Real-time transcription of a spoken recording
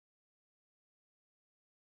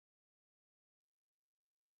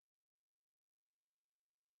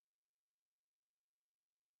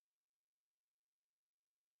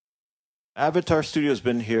Avatar Studio has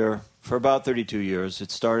been here for about 32 years. It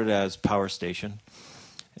started as Power Station,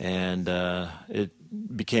 and it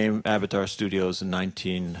became Avatar Studios in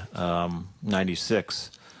 1996.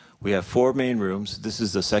 We have 4 main rooms. This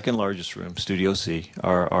is the second largest room, Studio C.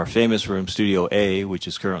 Our famous room, Studio A, which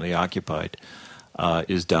is currently occupied,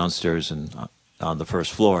 is downstairs and on the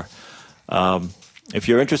first floor. If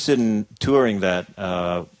you're interested in touring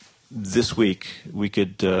that, this week we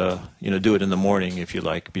could do it in the morning if you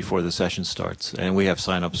like, before the session starts, and we have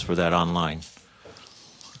sign-ups for that online.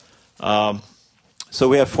 So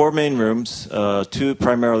we have 4 main rooms, 2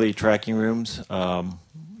 primarily tracking rooms, a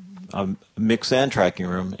mix and tracking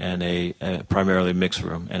room, and a primarily mix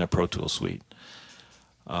room, and a Pro Tools suite.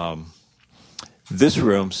 This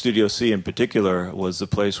room, Studio C in particular, was the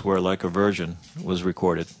place where Like a Virgin was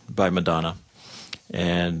recorded by Madonna.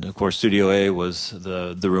 And, of course, Studio A was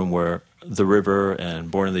the room where The River and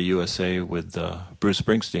Born in the USA with Bruce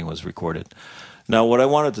Springsteen was recorded. Now, what I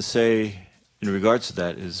wanted to say in regards to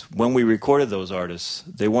that is when we recorded those artists,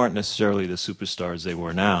 they weren't necessarily the superstars they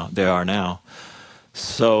are now.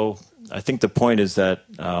 So I think the point is that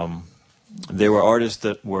they were artists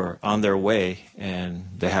that were on their way, and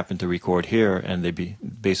they happened to record here, and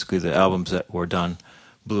basically the albums that were done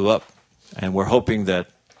blew up. And we're hoping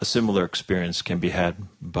that a similar experience can be had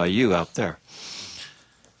by you out there.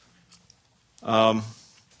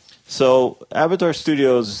 So Avatar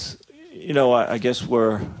Studios, I guess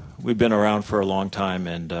we've been around for a long time,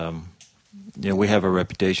 and we have a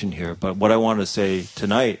reputation here. But what I want to say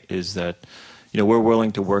tonight is that we're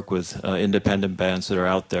willing to work with independent bands that are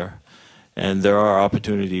out there, and there are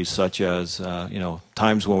opportunities such as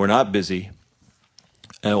times when we're not busy.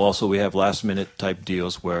 And also we have last-minute type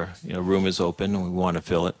deals where room is open and we want to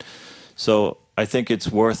fill it. So I think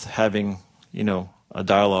it's worth having a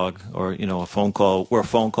dialogue or a phone call. We're a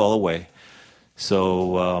phone call away.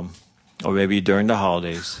 So or maybe during the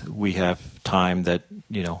holidays we have time that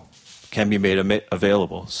can be made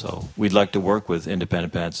available. So we'd like to work with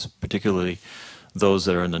independent bands, particularly those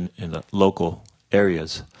that are in the local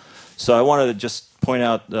areas. So I wanted to just point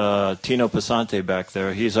out Tino Passante back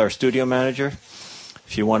there. He's our studio manager.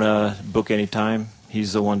 If you want to book any time,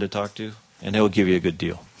 he's the one to talk to, and he'll give you a good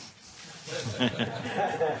deal.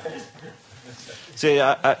 See,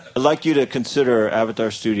 I'd like you to consider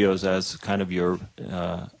Avatar Studios as kind of your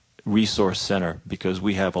resource center, because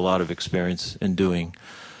we have a lot of experience in doing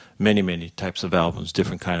many, many types of albums,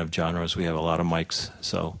 different kind of genres. We have a lot of mics,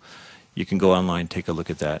 so you can go online, take a look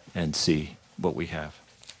at that, and see what we have.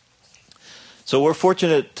 So we're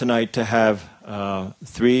fortunate tonight to have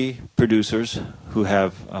 3 producers who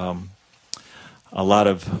have a lot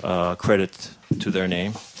of credit to their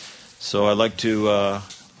name. So I'd like to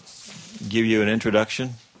give you an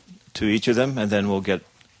introduction to each of them, and then we'll get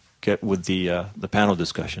with the panel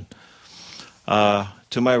discussion.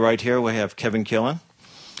 To my right here, we have Kevin Killen.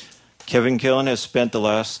 Kevin Killen has spent the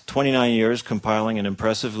last 29 years compiling an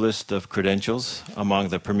impressive list of credentials among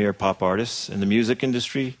the premier pop artists in the music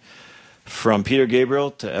industry, from Peter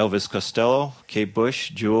Gabriel to Elvis Costello, Kate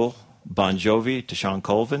Bush, Jewel, Bon Jovi to Sean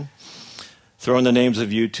Colvin. Throw in the names of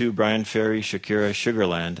U2, Brian Ferry, Shakira,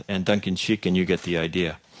 Sugarland, and Duncan Sheik, and you get the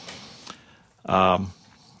idea.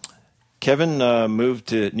 Kevin moved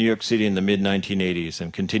to New York City in the mid-1980s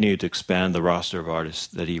and continued to expand the roster of artists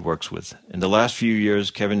that he works with. In the last few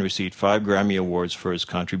years, Kevin received 5 Grammy Awards for his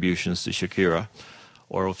contributions to Shakira,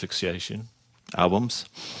 Oral Fixation albums.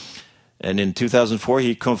 And in 2004,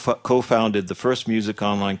 he co-founded the first music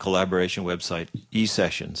online collaboration website,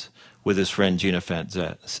 eSessions, with his friend Gina Sanz.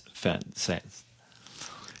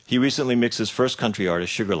 He recently mixed his first country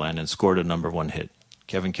artist, Sugarland, and scored a #1 hit.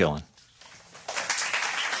 Kevin Killen.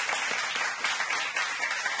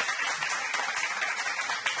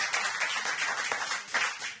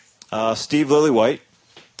 Steve Lillywhite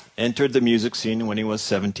entered the music scene when he was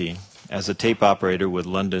 17 as a tape operator with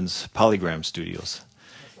London's Polygram Studios.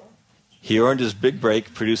 He earned his big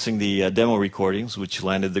break producing the demo recordings, which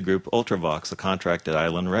landed the group Ultravox a contract at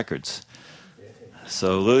Island Records.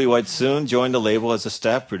 So Lillywhite soon joined the label as a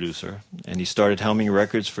staff producer, and he started helming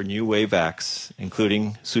records for new wave acts,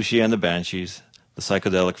 including Sushi and the Banshees, the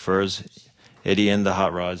Psychedelic Furs, Eddie and the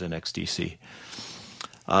Hot Rods, and XTC.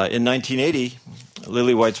 In 1980,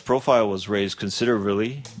 Lillywhite's profile was raised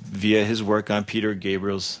considerably via his work on Peter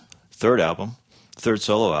Gabriel's third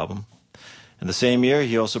solo album. In the same year,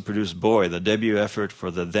 he also produced Boy, the debut effort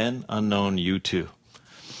for the then unknown U2.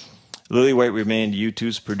 Lillywhite remained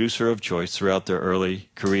U2's producer of choice throughout their early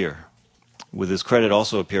career, with his credit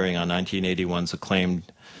also appearing on 1981's acclaimed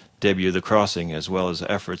debut The Crossing, as well as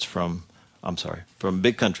efforts from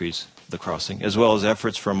Big Country's The Crossing, as well as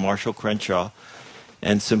efforts from Marshall Crenshaw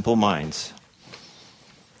and Simple Minds.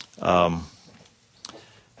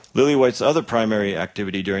 Lillywhite's other primary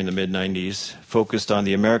activity during the mid-90s focused on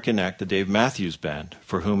the American act, the Dave Matthews Band,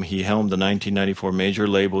 for whom he helmed the 1994 major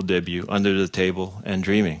label debut, Under the Table and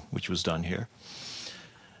Dreaming, which was done here,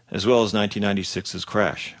 as well as 1996's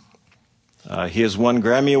Crash. He has won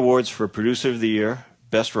Grammy Awards for Producer of the Year,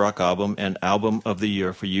 Best Rock Album, and Album of the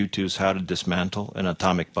Year for U2's How to Dismantle an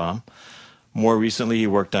Atomic Bomb. More recently, he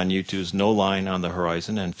worked on U2's No Line on the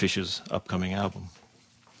Horizon and Phish's upcoming album.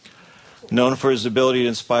 Known for his ability to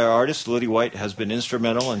inspire artists, Lillywhite has been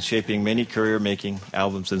instrumental in shaping many career-making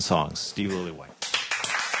albums and songs. Steve Lillywhite.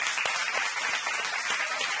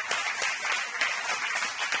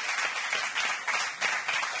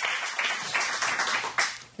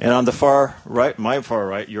 And on the far right, my far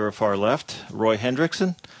right, your far left, Roy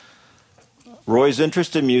Hendrickson. Roy's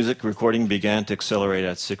interest in music recording began to accelerate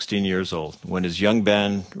at 16 years old, when his young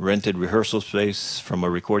band rented rehearsal space from a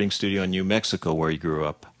recording studio in New Mexico, where he grew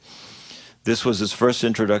up. This was his first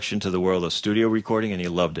introduction to the world of studio recording, and he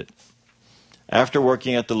loved it. After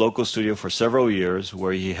working at the local studio for several years,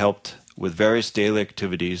 where he helped with various daily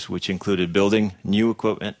activities, which included building new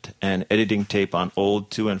equipment and editing tape on old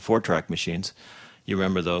 2- and 4-track machines, you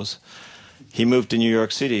remember those, he moved to New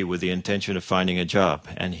York City with the intention of finding a job,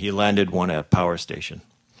 and he landed one at Power Station.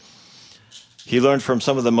 He learned from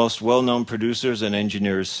some of the most well-known producers and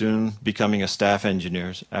engineers, soon becoming a staff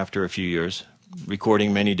engineer after a few years,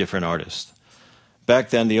 recording many different artists. Back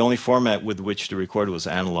then, the only format with which to record was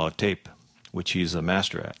analog tape, which he's a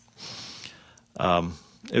master at.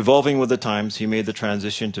 Evolving with the times, he made the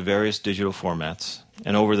transition to various digital formats,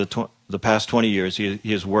 and over the past 20 years, he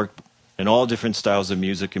has worked in all different styles of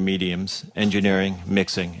music and mediums, engineering,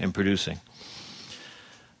 mixing, and producing.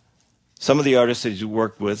 Some of the artists that he's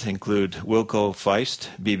worked with include Wilco Feist,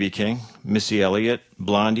 B.B. King, Missy Elliott,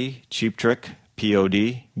 Blondie, Cheap Trick,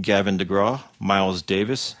 P.O.D., Gavin DeGraw, Miles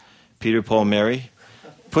Davis, Peter Paul Mary,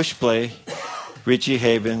 Push Play, Richie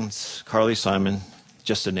Havens, Carly Simon,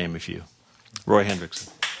 just to name a few. Roy Hendrickson.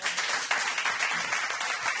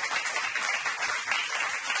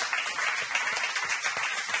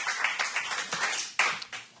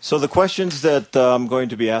 So the questions that I'm going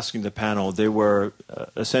to be asking the panel, they were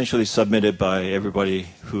essentially submitted by everybody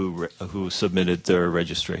who submitted their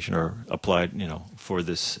registration or applied, for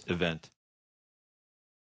this event.